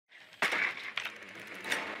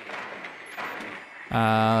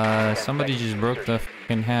Somebody just broke the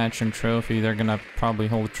fucking hatch and trophy. They're gonna probably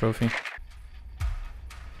hold trophy.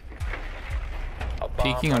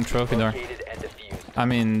 Peeking on trophy door. I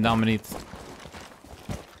mean, down beneath.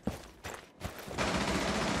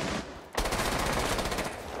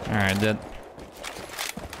 Alright, dead.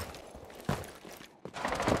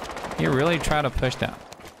 You really try to push that.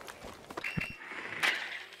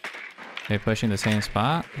 They pushing the same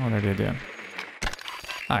spot? What are they doing?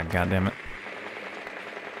 Ah, goddammit.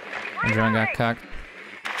 The drone got cocked.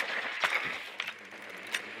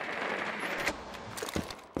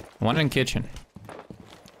 One in kitchen.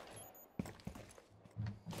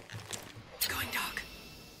 Going dark.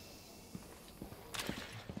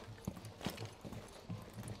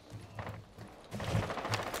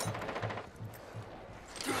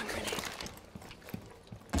 Throwing grenade.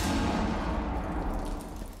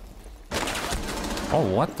 Oh,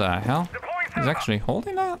 what the hell? He's actually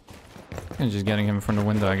holding that? I'm just getting him from the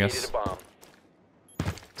window, I guess.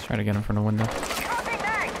 Let's try to get him from the window.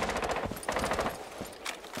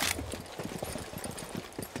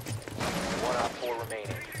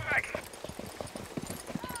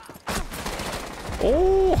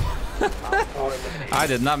 Oh! I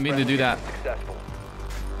did not mean to do that.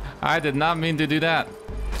 I did not mean to do that.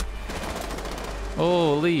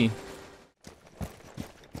 Holy.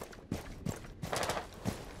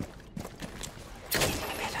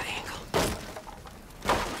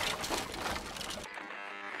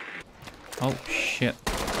 Oh shit.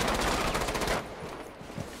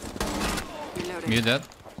 Reloading. You dead?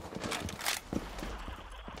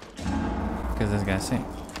 Because this guy's saying.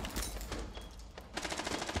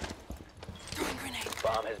 Throwing grenade.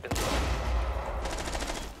 Bomb has been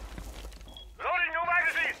loading new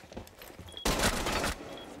magazine.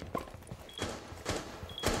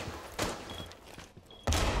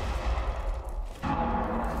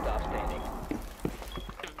 Stop standing.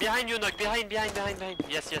 Behind you, Nock. Behind.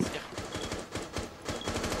 Yes.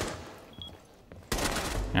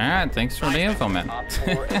 Alright, thanks for the info, man. Op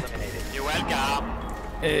 4 eliminated. You're welcome.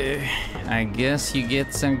 I guess you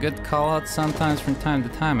get some good callouts sometimes from time to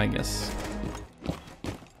time, I guess.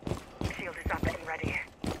 Shield is up and ready.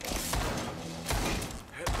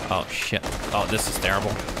 Oh shit. Oh, this is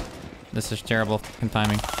terrible. This is terrible fucking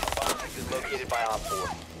timing. Bomb has been located by Op 4.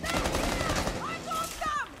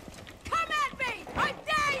 Come at me! I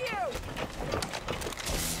dare you!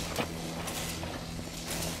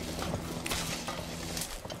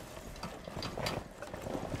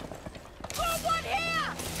 Someone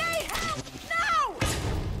here! Need help! No!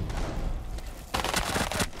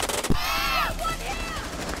 Someone here!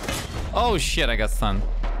 Oh shit, I got stunned.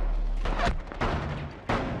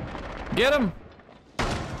 Get him!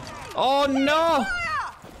 Oh no!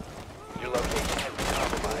 Your location has been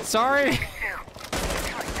compromised. Sorry!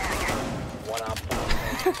 One Op 4.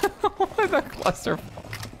 What a cluster.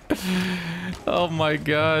 Oh my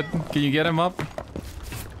god. Can you get him up?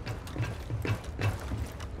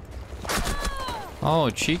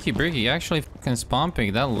 Oh, cheeky bricky. Actually fucking spawn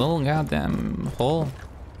pick that little goddamn hole.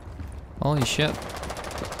 Holy shit.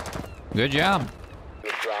 Good job.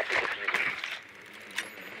 You have dropped the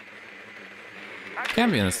diffuser.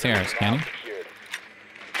 Can't be in the stairs, can he? Secured.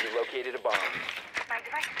 You located a bomb. My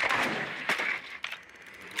device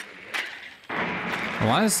is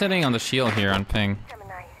Why is sitting on the shield here on ping?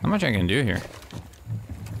 Gemini. How much I can do here?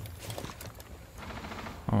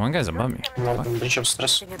 Oh, one guy's above me. Breach of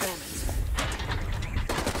stress. Taking damage.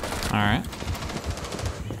 Alright.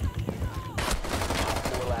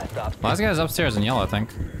 4 last op. Last guy's upstairs in yellow, I think.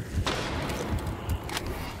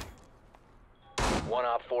 One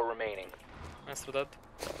Op 4 remaining. Nice to that.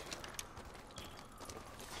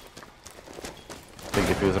 Big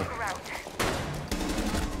diffuser.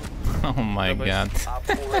 Oh my god. Op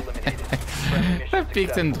 4 eliminated. Friendly mission I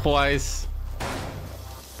peeked him successful. twice.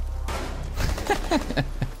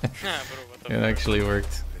 Bro, what the It actually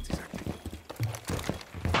worked.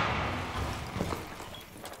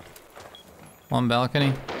 One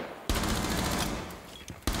balcony.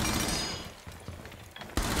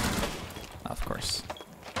 Of course.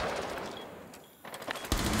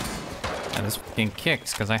 And this fucking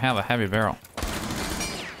kicks because I have a heavy barrel.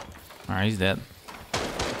 Alright, he's dead.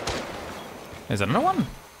 Is there another one?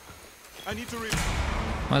 I need to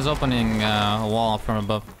One's opening a wall from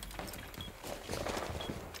above.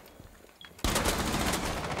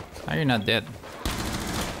 How are you not dead?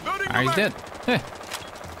 Alright, he's dead. Heh.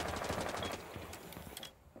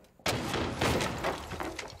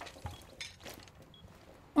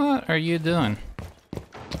 What are you doing?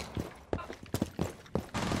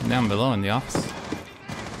 Down below in the office.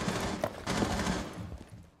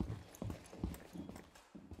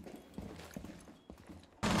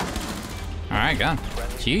 Alright, gun.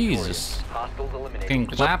 Jesus. Hostiles eliminated. Fucking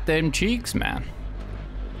clap them cheeks, man.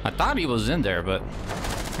 I thought he was in there, but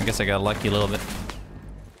I guess I got lucky a little bit.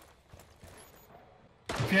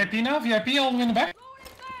 VIP now, VIP all the way in the back.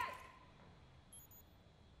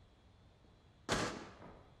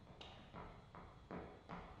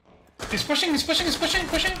 He's pushing, he's pushing, he's pushing,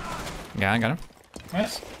 pushing. Yeah, I got him.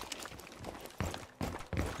 Nice.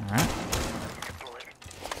 Alright.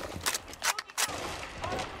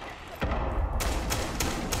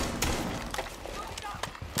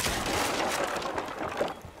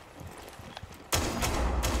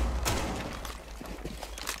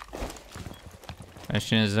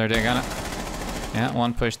 Question is, are they gonna? Yeah,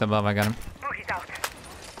 one pushed above. I got him. Boogie's out.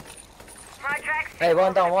 My tracks. Hey,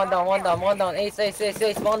 one down, one down, one down, one down. Ace, ace, ace,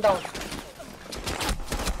 ace, one down.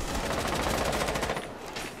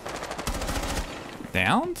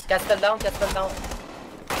 Downed? Castle down, castle down.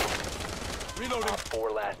 Op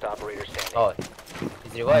 4 last operator standing. Oh,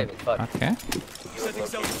 he's reviving. Fuck. Okay. You have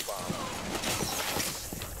located a bomb.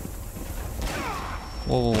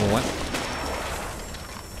 Whoa, what?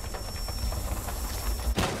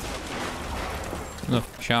 Look,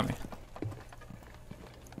 shot me.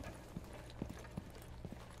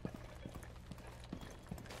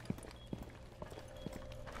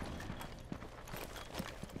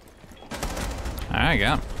 I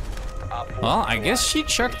got him. Well, I guess she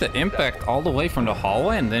chucked the impact all the way from the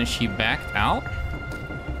hallway and then she backed out?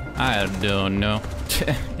 I don't know.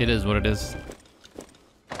 It is what it is.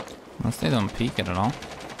 Unless they don't peek it at all.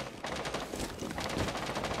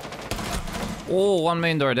 Oh, one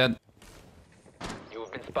main door dead. You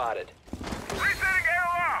have been spotted.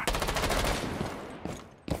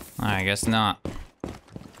 I guess not.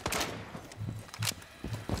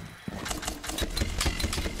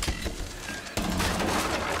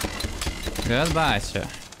 Goodbye, sir.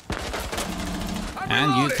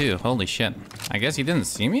 And you too. Holy shit. I guess he didn't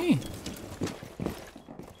see me?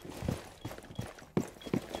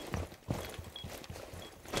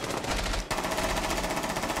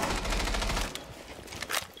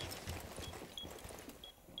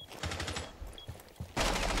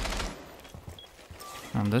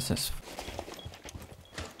 This is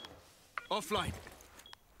offline.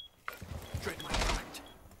 Tread my right.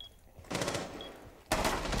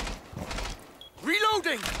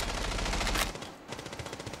 Reloading.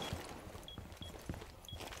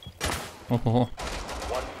 oh.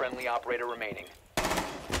 One friendly operator remaining.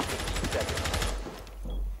 15 seconds.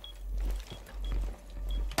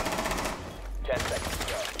 10 seconds to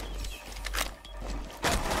go.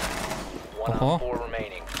 One on 4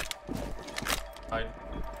 remaining. Hi.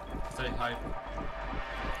 Say hi.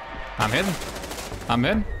 I'm hidden. I'm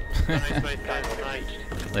in. Nice, nice, nice,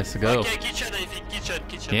 nice. Let's go. Okay, kitchen, I think. Kitchen,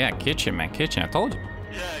 kitchen. Yeah, kitchen, man. Kitchen. I told you.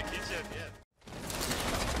 Yeah, kitchen,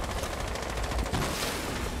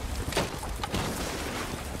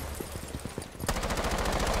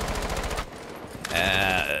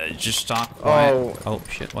 yeah. Just talk quiet. Oh. Oh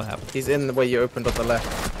shit! What happened? He's in the way you opened up the left.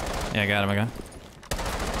 Yeah, I got him. I got him.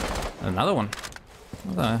 Another one.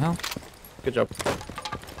 What the hell? Good job.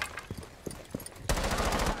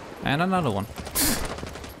 And another one.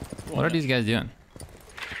 What are these guys doing?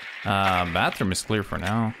 Bathroom is clear for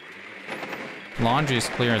now. Laundry is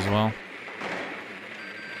clear as well.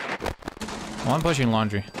 One pushing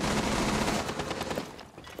laundry.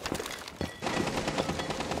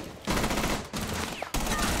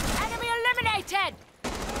 Enemy eliminated!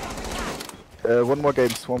 One more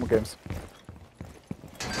games.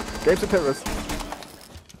 Games and Pyrrhus.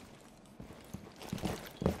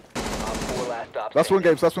 Last one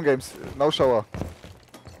games. No shower.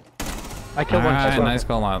 I killed one. Nice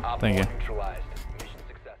call out. Thank you. Mission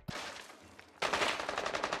success.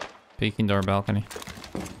 Peeking door balcony.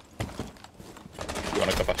 You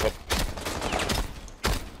wanna come back up?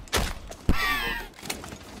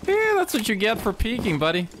 Yeah, that's what you get for peeking,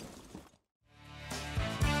 buddy.